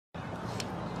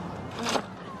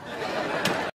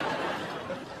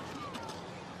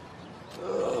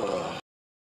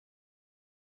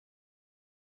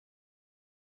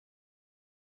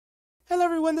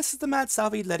everyone, this is the Mad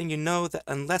Salvi letting you know that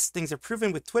unless things are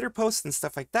proven with Twitter posts and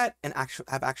stuff like that and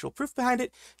have actual proof behind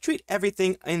it, treat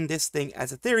everything in this thing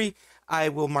as a theory. I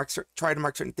will try to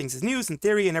mark certain things as news and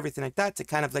theory and everything like that to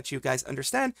kind of let you guys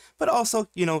understand, but also,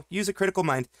 you know, use a critical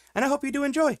mind. And I hope you do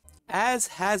enjoy. As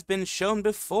has been shown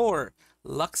before,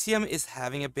 Luxiem is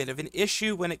having a bit of an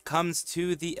issue when it comes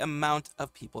to the amount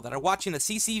of people that are watching the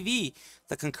CCV,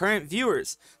 the concurrent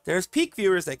viewers. There's peak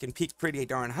viewers that can peak pretty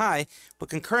darn high, but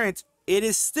concurrent, it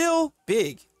is still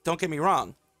big, don't get me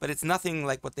wrong, but it's nothing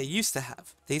like what they used to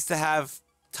have. They used to have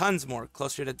tons more,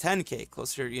 closer to 10K,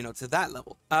 closer, you know, to that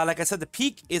level. Like I said, the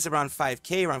peak is around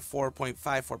 5K, around 4.5,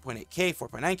 4.8K,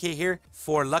 4.9K here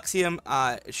for Luxiem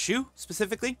Shu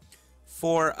specifically.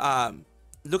 For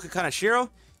Luka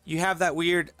Kaneshiro, you have that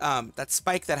weird, that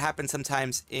spike that happens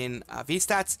sometimes in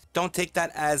VStats. Don't take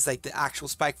that as like the actual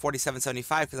spike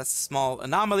 4775 because that's a small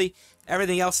anomaly.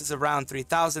 Everything else is around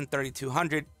 3000,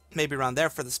 3200, maybe around there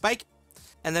for the spike.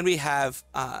 And then we have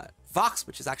Vox,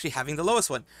 which is actually having the lowest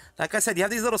one. Like I said, you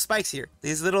have these little spikes here,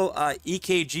 these little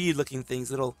EKG looking things,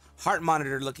 little heart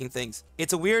monitor looking things.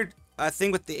 It's a weird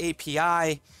thing with the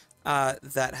API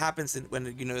that happens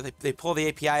when, you know, they pull the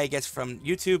API, I guess, from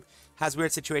YouTube. Has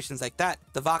weird situations like that.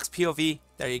 The Vox POV,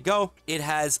 there you go. It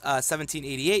has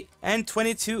 1788 and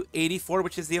 2284,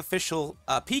 which is the official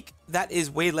peak. That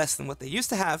is way less than what they used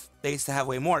to have. They used to have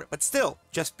way more, but still,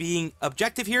 just being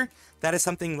objective here, that is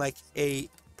something like a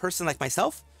person like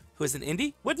myself, who is an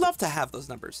indie, would love to have those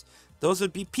numbers. Those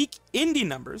would be peak indie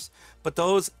numbers, but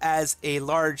those as a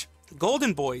large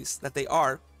golden boys that they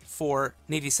are for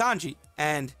Nijisanji,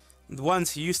 and the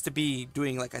ones who used to be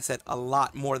doing, like I said, a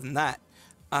lot more than that.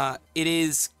 It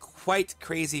is quite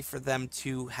crazy for them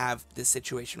to have this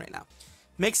situation right now.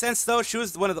 Makes sense though. Shu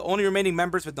is one of the only remaining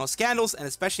members with no scandals, and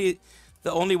especially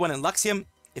the only one in Luxiem.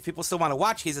 If people still want to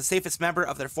watch, he's the safest member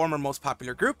of their former most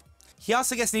popular group. He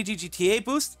also gets Niji GTA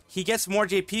boost. He gets more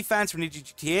JP fans from Niji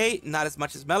GTA, not as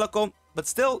much as Meloko, but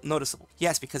still noticeable.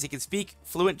 Yes, because he can speak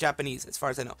fluent Japanese, as far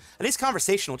as I know. At least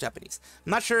conversational Japanese.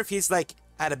 I'm not sure if he's like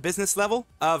at a business level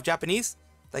of Japanese,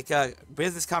 like a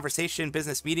business conversation,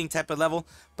 business meeting type of level,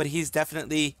 but he's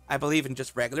definitely, I believe, in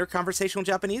just regular conversational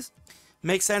Japanese.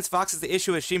 Makes sense. Vox is the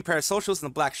issue with stream parasocials in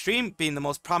the Black Stream, being the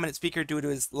most prominent speaker due to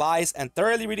his lies and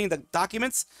thoroughly reading the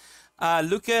documents.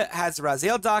 Luca has the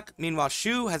Raziel doc. Meanwhile,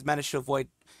 Shu has managed to avoid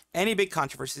any big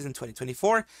controversies in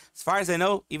 2024. As far as I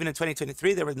know, even in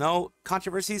 2023, there were no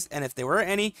controversies, and if there were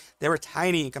any, they were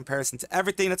tiny in comparison to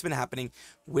everything that's been happening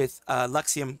with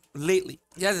Luxiem lately.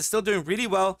 He is still doing really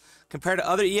well compared to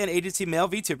other EN agency male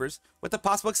VTubers, with the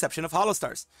possible exception of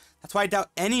Holostars. That's why I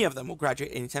doubt any of them will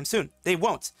graduate anytime soon. They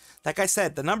won't. Like I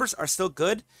said, the numbers are still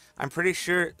good. I'm pretty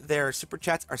sure their super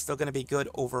chats are still going to be good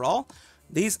overall.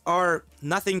 These are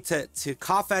nothing to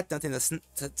cough at, nothing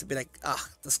to be like,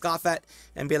 to scoff at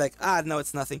and be like, no,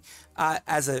 it's nothing.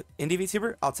 As an indie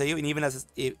VTuber, I'll tell you, and even as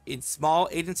in small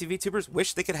agency VTubers,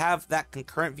 wish they could have that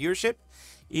concurrent viewership,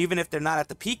 even if they're not at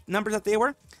the peak numbers that they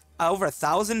were. Over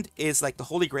 1,000 is like the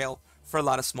holy grail for a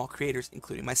lot of small creators,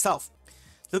 including myself.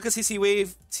 Luca's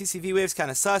CCV wave's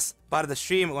kind of sus. Bottom of the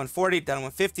stream at 140, down at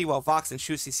 150, while Vox and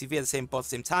Shu CCV at both the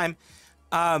same time.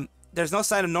 There's no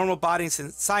sign of normal botting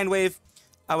since sine wave.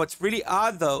 What's really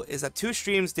odd though is that 2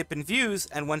 streams dip in views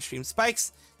and 1 stream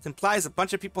spikes. It implies a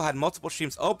bunch of people had multiple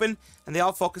streams open and they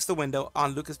all focused the window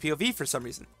on Luca's POV for some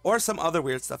reason, or some other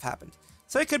weird stuff happened.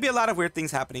 So it could be a lot of weird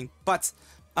things happening, but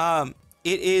it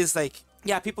is like,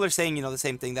 yeah, people are saying, you know, the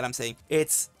same thing that I'm saying.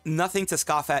 It's nothing to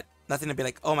scoff at, nothing to be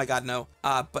like, oh my god, no.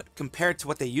 But compared to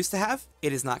what they used to have,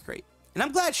 it is not great. And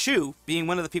I'm glad Shu, being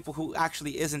one of the people who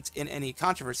actually isn't in any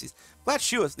controversies, glad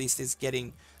Shu at least is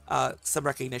getting some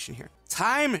recognition here.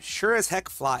 Time sure as heck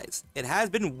flies. It has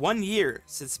been 1 year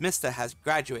since Mysta has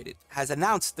graduated, has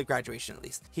announced the graduation at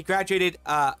least. He graduated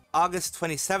August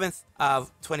 27th of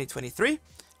 2023,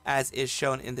 as is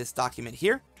shown in this document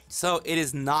here. So it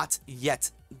is not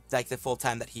yet like the full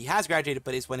time that he has graduated,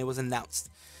 but is when it was announced.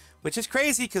 Which is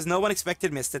crazy because no one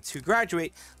expected Mysta to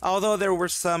graduate, although there were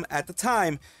some at the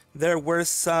time. There were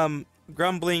some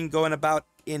grumbling going about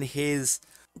in his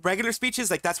regular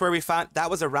speeches. Like that's where we found, that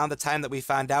was around the time that we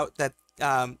found out that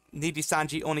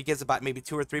Nijisanji only gives about maybe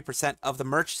 2 or 3% of the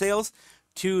merch sales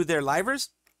to their livers.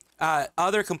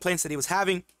 Other complaints that he was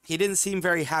having, he didn't seem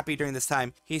very happy during this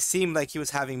time. He seemed like he was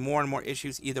having more and more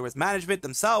issues either with management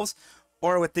themselves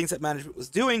or with things that management was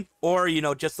doing, or, you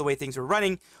know, just the way things were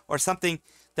running or something.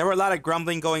 There were a lot of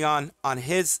grumbling going on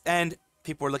his end.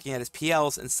 People were looking at his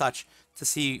PLs and such to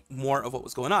see more of what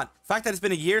was going on. The fact that it's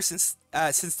been a year since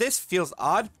this feels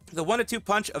odd. The 1-2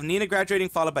 punch of Nina graduating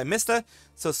followed by Mysta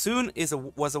so soon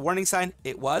was a warning sign.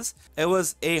 It was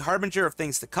a harbinger of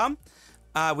things to come.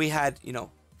 we had, you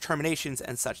know, terminations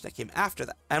and such that came after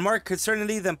that. And more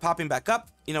concerningly than popping back up,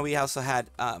 you know, we also had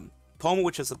Pomo,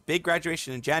 which was a big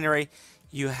graduation in January.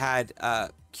 You had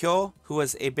Kyo, who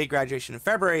was a big graduation in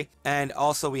February. And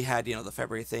also we had, you know, the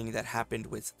February thing that happened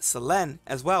with Selen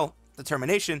as well, the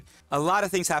termination. A lot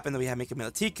of things happened. That we had Mika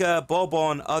Milatika,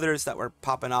 Bobon, others that were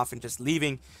popping off and just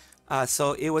leaving.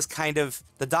 So it was kind of,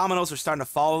 the dominoes were starting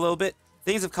to fall a little bit.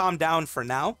 Things have calmed down for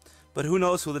now, but who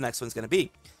knows who the next one's going to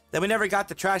be. Then we never got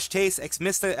the Trash Taste X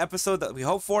Mysta episode that we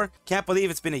hoped for. Can't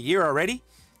believe it's been a year already.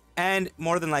 And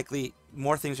more than likely,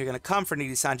 more things are going to come for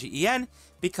Nijisanji EN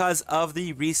because of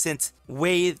the recent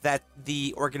way that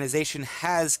the organization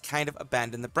has kind of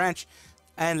abandoned the branch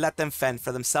and let them fend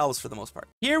for themselves for the most part.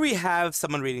 Here we have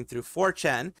someone reading through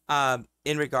 4chan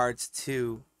in regards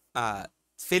to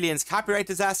Filian's copyright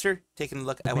disaster, taking a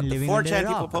look at what the 4chan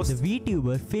people posted. The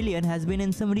VTuber Filian has been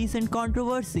in some recent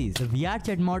controversies. The VR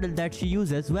chat model that she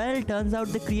uses, well, it turns out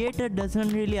the creator doesn't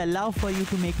really allow for you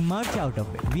to make merch out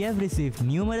of it. We have received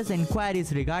numerous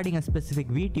inquiries regarding a specific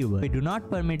VTuber. We do not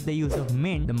permit the use of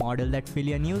Mint, the model that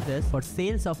Filian uses, for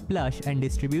sales of plush and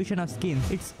distribution of skins.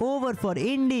 It's over for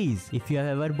indies. If you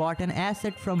have ever bought an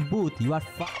asset from Booth, you are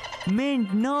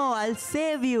Mint, no, I'll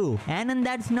save you. And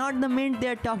that's not the Mint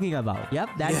they're talking about. Yep,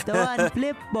 that's the one.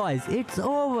 Flip boys, it's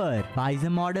over. Buys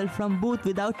a model from Booth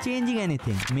without changing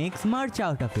anything. Makes merch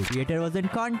out of it. Creator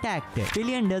wasn't contacted.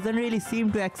 Filian doesn't really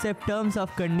seem to accept terms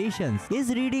of conditions.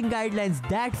 Is reading guidelines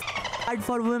that hard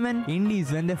for women?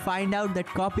 Indies, when they find out that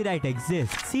copyright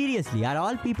exists. Seriously, are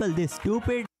all people this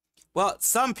stupid? Well,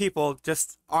 some people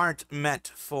just aren't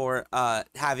meant for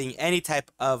having any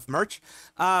type of merch.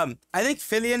 I think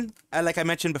Filian, like I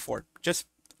mentioned before, just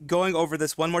going over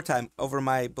this one more time, over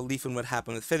my belief in what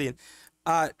happened with Filian,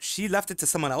 she left it to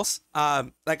someone else.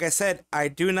 Like I said, I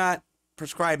do not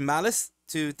prescribe malice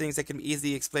to things that can be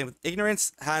easily explained with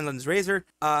ignorance. Hanlon's razor.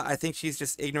 I think she's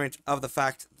just ignorant of the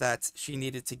fact that she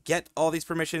needed to get all these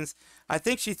permissions. I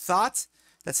think she thought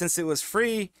that since it was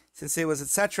free, since it was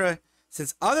etc.,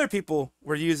 since other people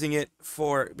were using it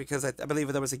for, because I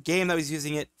believe there was a game that was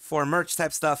using it for merch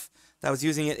type stuff, that was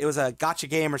using it, it was a gacha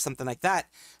game or something like that,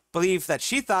 believe that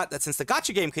she thought that since the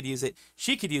gacha game could use it,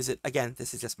 she could use it. Again,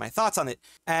 this is just my thoughts on it.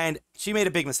 And she made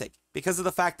a big mistake. Because of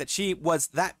the fact that she was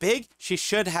that big, she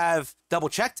should have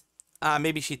double-checked.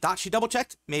 Maybe she thought she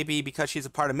double-checked. Maybe because she's a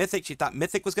part of Mythic, she thought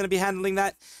Mythic was going to be handling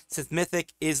that. Since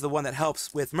Mythic is the one that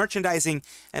helps with merchandising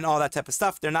and all that type of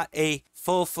stuff. They're not a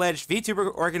full-fledged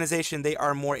VTuber organization. They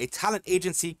are more a talent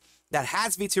agency that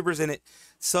has VTubers in it.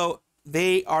 So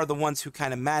they are the ones who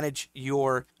kind of manage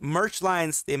your merch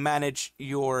lines. They manage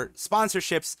your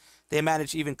sponsorships. They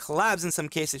manage even collabs in some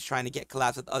cases, trying to get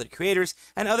collabs with other creators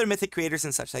and other Mythic creators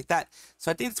and such like that.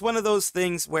 So I think it's one of those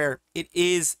things where it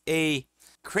is a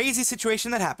crazy situation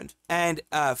that happened, and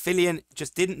Filian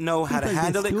just didn't know how to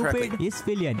handle it correctly. Is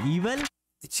Filian evil?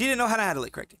 She didn't know how to handle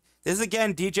it correctly. This is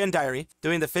again DGen Diary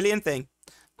doing the Filian thing.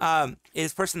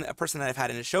 Is a person that I've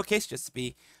had in a showcase, just to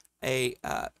be a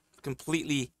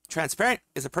completely transparent,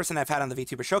 is a person I've had on the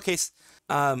VTuber showcase.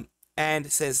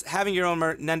 And says having your own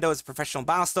Nendo is a professional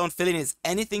milestone. Filian is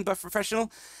anything but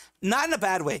professional, not in a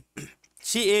bad way.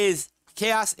 She is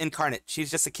chaos incarnate. She's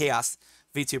just a chaos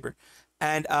VTuber.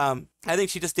 And I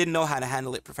think she just didn't know how to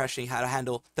handle it professionally, how to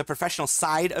handle the professional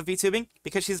side of VTubing,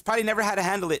 because she's probably never had to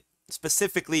handle it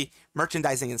specifically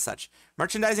merchandising and such.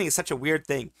 Merchandising is such a weird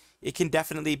thing. It can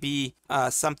definitely be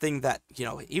something that, you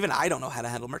know, even I don't know how to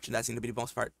handle merchandising to be the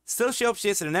most part. Still, she hopes she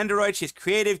is an Android. She's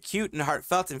creative, cute, and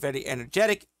heartfelt, and very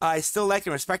energetic. I still like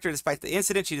and respect her despite the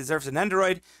incident. She deserves an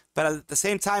Android, but at the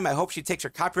same time, I hope she takes her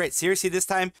copyright seriously this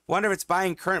time. Wonder if it's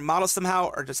buying current models somehow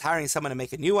or just hiring someone to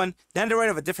make a new one. The Android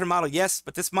of a different model, yes,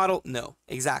 but this model, no.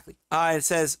 Exactly. It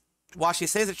says, while she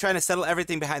says they're trying to settle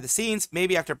everything behind the scenes,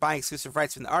 maybe after buying exclusive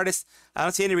rights from the artist, I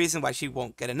don't see any reason why she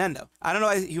won't get a Nendo. I don't know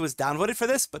why he was downvoted for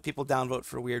this, but people downvote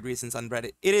for weird reasons on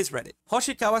Reddit. It is Reddit.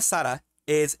 Hoshikawa Sara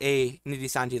is a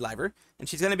Nijisanji liver, and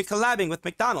she's going to be collabing with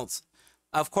McDonald's.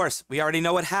 Of course, we already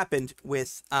know what happened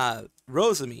with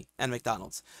Rosemi and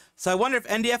McDonald's. So I wonder if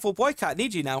NDF will boycott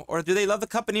Niji now, or do they love the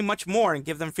company much more and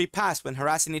give them free pass when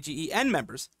harassing Niji EN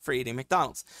members for eating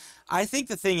McDonald's? I think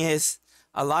the thing is,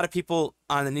 a lot of people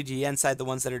on the Niji EN side, the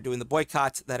ones that are doing the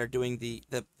boycott, that are doing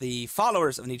the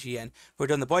followers of Niji EN, who are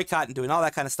doing the boycott and doing all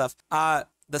that kind of stuff,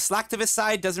 the slacktivist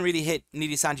side doesn't really hit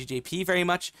Nijisanji JP very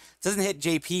much. It doesn't hit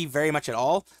JP very much at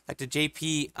all, like the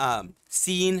JP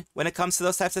scene when it comes to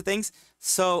those types of things.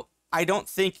 So I don't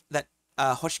think that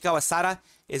Hoshikawa Sara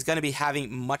is going to be having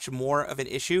much more of an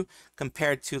issue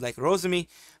compared to like Rosemi.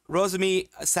 Rosemi,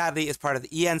 sadly, is part of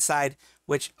the EN side,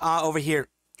 which over here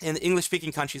in the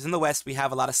English-speaking countries in the West, we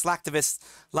have a lot of slacktivists,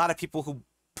 a lot of people who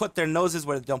put their noses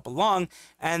where they don't belong,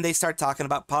 and they start talking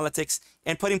about politics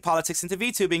and putting politics into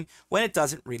VTubing when it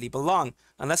doesn't really belong.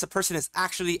 Unless a person is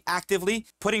actually actively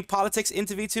putting politics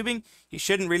into VTubing, you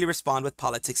shouldn't really respond with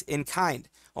politics in kind.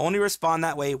 Only respond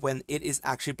that way when it is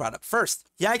actually brought up first.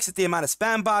 Yikes at the amount of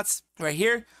spam bots. Right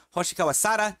here, Hoshikawa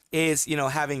Sara is,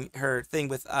 having her thing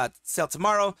with sale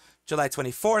tomorrow, July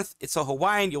 24th. It's so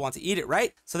Hawaiian, you'll want to eat it,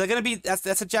 right? So they're going to be,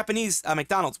 that's a Japanese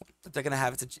McDonald's one that they're going to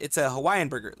have. It's a Hawaiian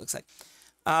burger, it looks like.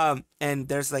 And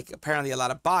there's like apparently a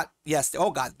lot of bot. Yes.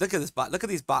 Oh God, look at this bot. Look at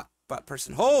these bot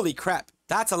person. Holy crap.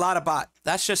 That's a lot of bot.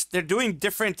 That's just, they're doing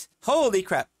different. Holy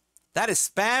crap. That is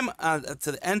spam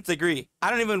to the nth degree. I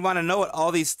don't even want to know what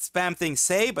all these spam things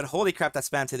say, but holy crap, that's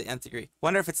spam to the nth degree.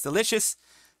 Wonder if it's delicious.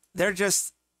 They're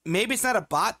just, maybe it's not a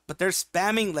bot, but they're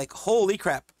spamming like holy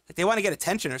crap. Like they want to get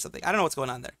attention or something. I don't know what's going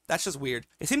on there. That's just weird.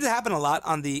 It seems to happen a lot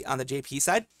on the JP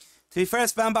side. To be fair, the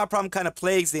spam bot problem kind of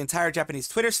plagues the entire Japanese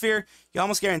Twitter sphere. You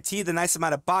almost guarantee the nice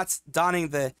amount of bots donning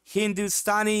the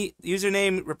Hindustani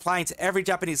username, replying to every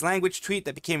Japanese language tweet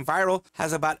that became viral,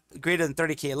 has about greater than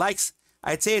 30k likes.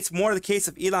 I'd say it's more the case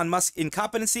of Elon Musk's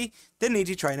incompetency than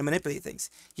Niji trying to manipulate things.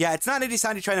 Yeah, it's not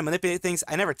Nijisanji trying to manipulate things.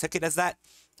 I never took it as that.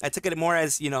 I took it more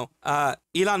as,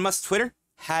 Elon Musk's Twitter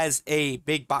has a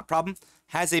big bot problem,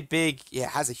 has a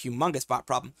humongous bot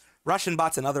problem. Russian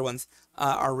bots and other ones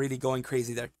are really going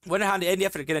crazy there. Wonder how the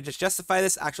NDF are going to just justify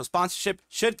this. Actual sponsorship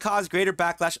should cause greater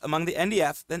backlash among the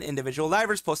NDF than individual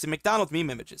livers posting McDonald's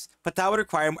meme images. But that would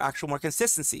require more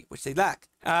consistency, which they lack.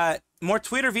 More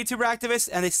Twitter VTuber activists,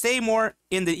 and they stay more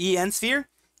in the EN sphere.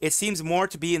 It seems more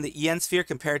to be in the EN sphere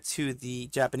compared to the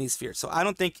Japanese sphere. So I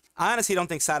honestly don't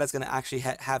think Sada's going to actually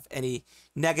have any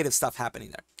negative stuff happening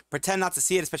there. Pretend not to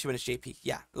see it, especially when it's JP.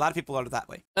 Yeah, a lot of people are that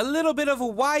way. A little bit of a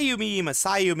Wayu meme, a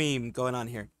Sayu meme going on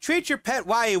here. Treat your pet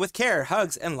Wayu with care,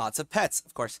 hugs, and lots of pets.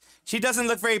 Of course, she doesn't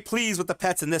look very pleased with the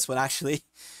pets in this one, actually.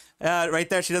 Right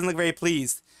there, she doesn't look very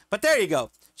pleased. But there you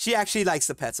go. She actually likes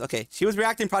the pets. Okay, she was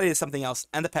reacting probably to something else,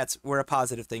 and the pets were a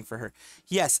positive thing for her.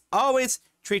 Yes, always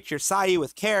treat your Sayu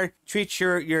with care. Treat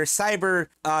your cyber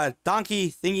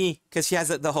donkey thingy, because she has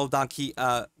the whole donkey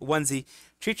onesie.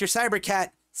 Treat your cyber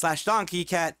cat / donkey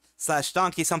cat /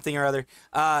 donkey something or other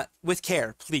with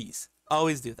care, please.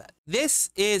 Always do that. This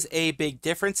is a big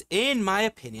difference, in my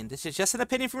opinion. This is just an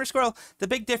opinion from your Squirrel. The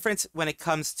big difference when it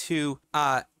comes to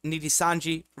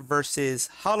Nijisanji versus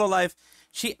Hololive.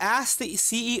 She asked the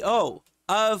CEO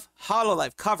of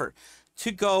Hololive Cover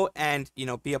to go and,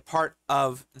 be a part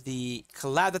of the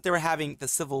collab that they were having, the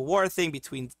Civil War thing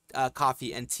between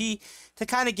coffee and tea, to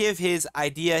kind of give his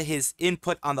idea, his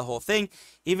input on the whole thing.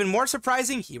 Even more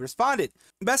surprising, he responded.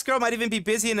 Best Girl might even be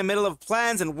busy in the middle of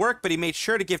plans and work, but he made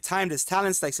sure to give time to his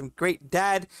talents like some great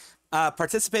dad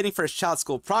participating for his child's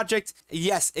school project.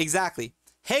 Yes, exactly.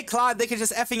 Hey, Claude, they could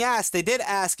just effing ask. They did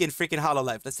ask in freaking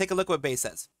Hololive. Let's take a look what Bay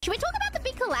says. Should we talk about the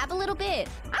big collab a little bit?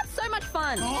 I had so much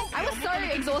fun. I was so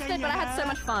exhausted, but I had so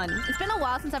much fun. It's been a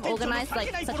while since I've organized like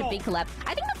such a big collab.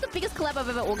 I think that's the biggest collab I've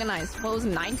ever organized. Well, it was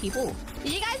 9 people.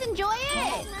 Did you guys enjoy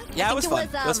it? Yeah, it was fun.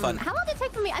 It was fun. How long did it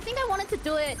take for me? I think I wanted to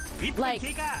do it like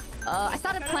I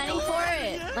started planning for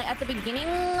it like at the beginning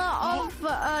of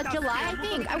July, I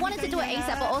think. I wanted to do it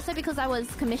ASAP, but also because I was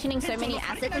commissioning so many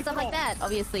assets and stuff like that.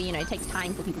 Obviously, it takes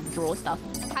time for people to draw stuff.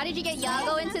 How did you get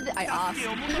Yagoo into the... I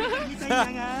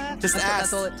asked. Just ask.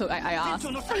 That's all it took. I asked.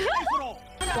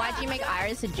 Why'd you make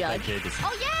Iris a judge?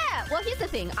 Oh yeah! Well, here's the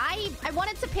thing. I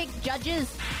wanted to pick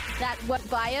judges that weren't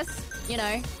biased,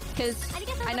 because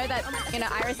I know that,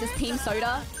 Iris is team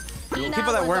soda. People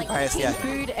that weren't biased, team yeah.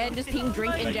 food and just team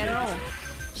drink in general.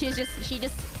 She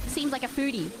just seems like a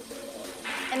foodie.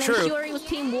 And then Shiori was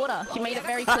team water. She made it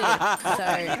very clear. So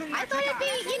I thought it'd be,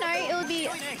 it would be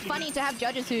funny to have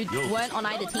judges who weren't on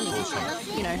either team.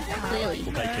 Clearly.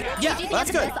 Yeah, well,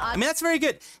 that's good. I mean, that's very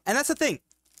good. And that's the thing.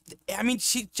 I mean,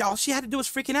 all she had to do was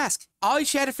freaking ask. All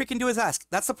she had to freaking do was ask.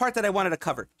 That's the part that I wanted to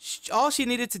cover. All she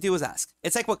needed to do was ask.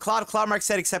 It's like what Cloudmark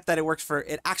said, except that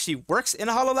it actually works in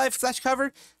a Hololive /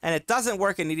 cover, and it doesn't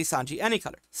work in Nijisanji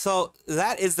Anycolor. So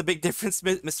that is the big difference,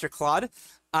 Mr. Claude.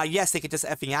 Yes, they could just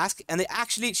effing ask, and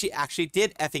she actually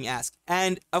did effing ask.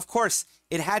 And of course,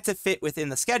 it had to fit within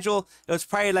the schedule. It was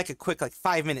probably like a quick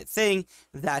 5-minute thing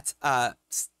that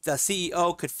the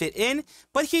CEO could fit in,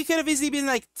 but he could have easily been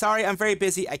like, sorry, I'm very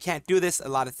busy. I can't do this. A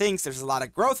lot of things. There's a lot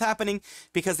of growth happening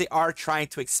because they are trying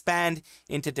to expand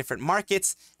into different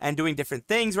markets and doing different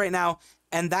things right now.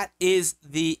 And that is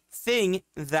the thing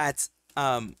that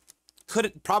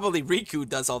probably Riku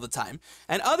does all the time,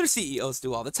 and other CEOs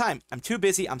do all the time. I'm too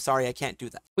busy. I'm sorry, I can't do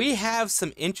that. We have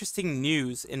some interesting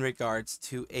news in regards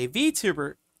to a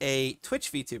VTuber, a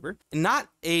Twitch VTuber, not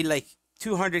a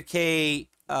 200K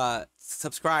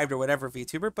subscribed or whatever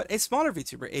VTuber, but a smaller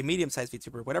VTuber, a medium-sized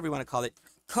VTuber, whatever you want to call it.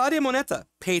 Claudia Moneta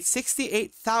paid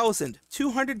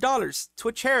 $68,200 to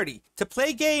a charity to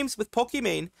play games with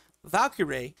Pokimane,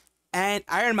 Valkyrie, and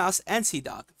Iron Mouse and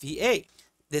Sea-Dog VA.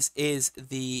 This is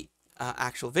the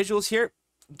actual visuals here.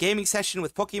 Gaming session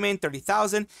with Pokimane,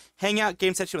 30,000. Hangout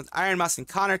game session with Iron Mouse and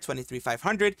Connor,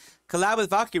 23,500. Collab with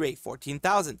Valkyrie,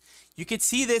 14,000. You could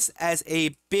see this as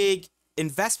a big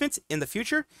investment in the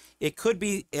future. It could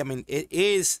be, I mean, it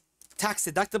is tax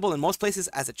deductible in most places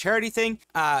as a charity thing.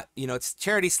 You know, it's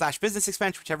charity / business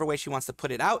expense, whichever way she wants to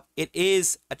put it out. It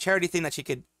is a charity thing that she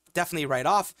could definitely write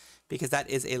off because that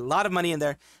is a lot of money in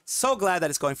there. So glad that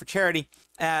it's going for charity.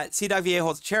 Sea-Dog VA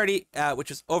holds a charity, which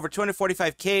was over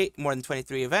 245K, more than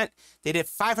 23 event. They did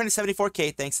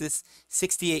 574K thanks to this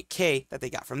 68K that they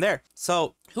got from there.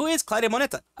 So who is Claudia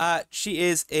Moneta? She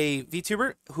is a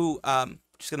VTuber who,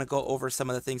 just going to go over some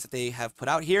of the things that they have put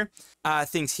out here.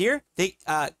 Things here.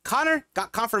 Connor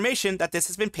got confirmation that this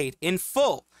has been paid in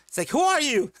full. It's like, who are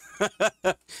you?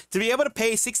 To be able to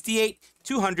pay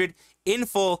 $68,200 in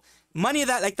full, money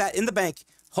like that in the bank.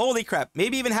 Holy crap.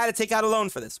 Maybe even had to take out a loan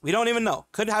for this. We don't even know.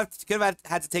 Could have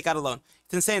had to take out a loan.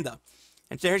 It's insane though.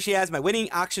 And here she has my winning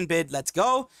auction bid. Let's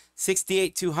go.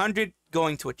 $68,200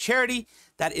 going to a charity.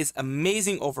 That is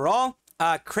amazing overall.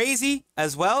 Crazy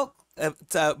as well.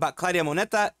 About Claudia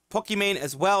Moneta. Pokimane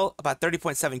as well. About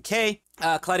 30.7K.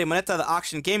 Claudia Moneta, the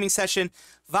auction gaming session.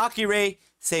 Valkyrie,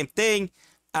 same thing.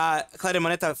 Claudia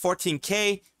Moneta,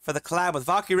 14K for the collab with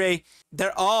Valkyrie.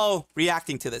 They're all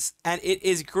reacting to this. And it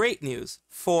is great news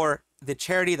for the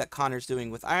charity that Connor's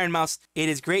doing with Iron Mouse. It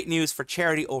is great news for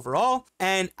charity overall.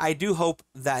 And I do hope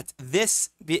that this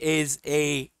is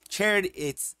a charity.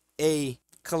 It's a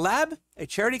collab, a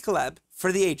charity collab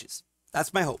for the ages.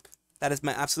 That's my hope. That is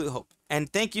my absolute hope.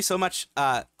 And thank you so much,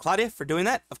 Claudia, for doing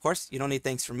that. Of course, you don't need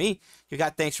thanks from me. You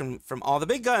got thanks from all the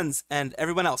big guns and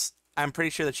everyone else. I'm pretty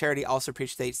sure the charity also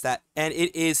appreciates that. And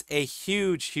it is a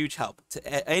huge, huge help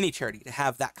to any charity to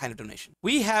have that kind of donation.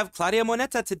 We have Claudia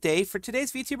Moneta today for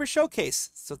today's VTuber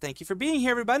Showcase. So thank you for being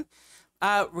here, everyone.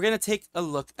 We're going to take a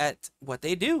look at what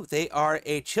they do. They are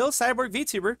a chill cyborg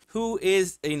VTuber who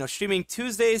is, streaming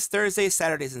Tuesdays, Thursdays,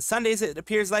 Saturdays, and Sundays, it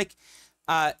appears like.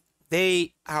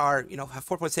 They are, have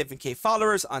 4.7K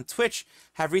followers on Twitch,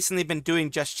 have recently been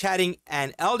doing Just Chatting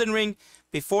and Elden Ring.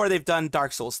 Before they've done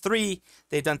Dark Souls 3,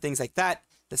 they've done things like that.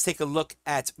 Let's take a look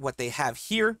at what they have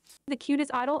here. The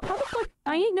cutest idol? How the fuck?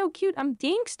 I ain't no cute. I'm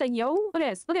Dinksta, yo. Look at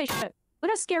this. Look at this shit.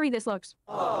 Look how scary this looks.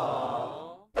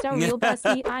 Aww. So real,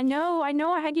 Bessie. I know.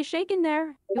 I had you shaking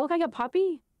there. You look like a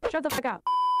puppy. Shut the fuck up.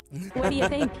 What do you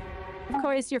think? Of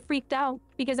course, you're freaked out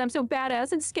because I'm so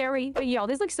badass and scary. But yo,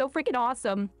 this looks so freaking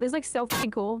awesome. This looks so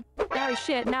freaking cool. Oh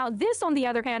shit. Now this, on the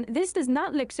other hand, this does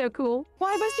not look so cool.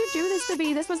 Why must you do this to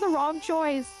me? This was the wrong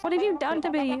choice. What have you done to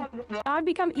me? I've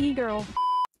become e-girl.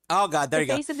 Oh god, there you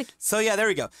go. So yeah, there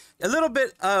we go. A little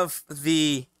bit of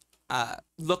the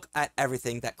look at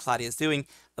everything that Claudia is doing.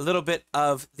 A little bit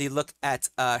of the look at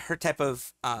her type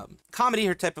of comedy,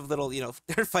 her type of little,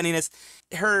 her funniness,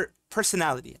 her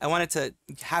personality. I wanted to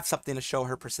have something to show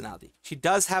her personality. She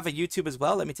does have a YouTube as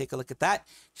well. Let me take a look at that.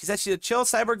 She says she's a chill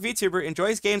cyborg VTuber,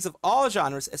 enjoys games of all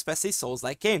genres, especially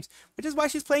Souls-like games, which is why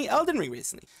she's playing Elden Ring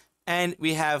recently. And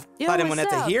we have Claudia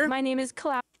Moneta here. My name is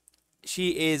Cloud.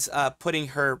 She is putting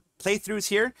her playthroughs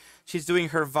here. She's doing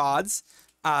her VODs.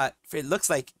 It looks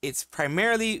like it's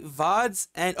primarily VODs,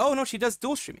 and oh no, she does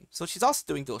dual streaming. So she's also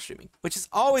doing dual streaming, which is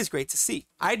always great to see.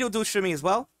 I do dual streaming as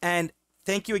well, and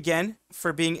thank you again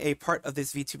for being a part of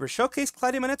this VTuber Showcase,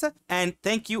 Claudia Moneta, and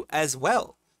thank you as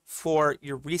well for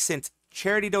your recent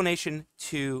charity donation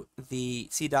to the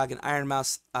Sea-Dog and Iron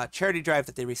Mouse charity drive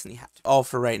that they recently had. All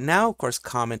for right now. Of course,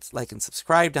 comment, like, and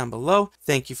subscribe down below.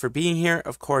 Thank you for being here.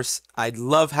 Of course, I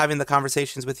love having the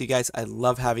conversations with you guys. I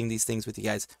love having these things with you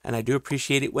guys, and I do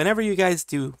appreciate it whenever you guys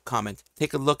do comment.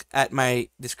 Take a look at my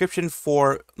description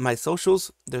for my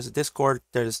socials. There's a Discord,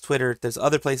 there's Twitter, there's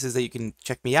other places that you can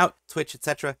check me out, Twitch,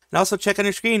 etc. And also check on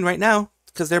your screen right now,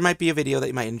 because there might be a video that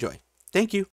you might enjoy. Thank you.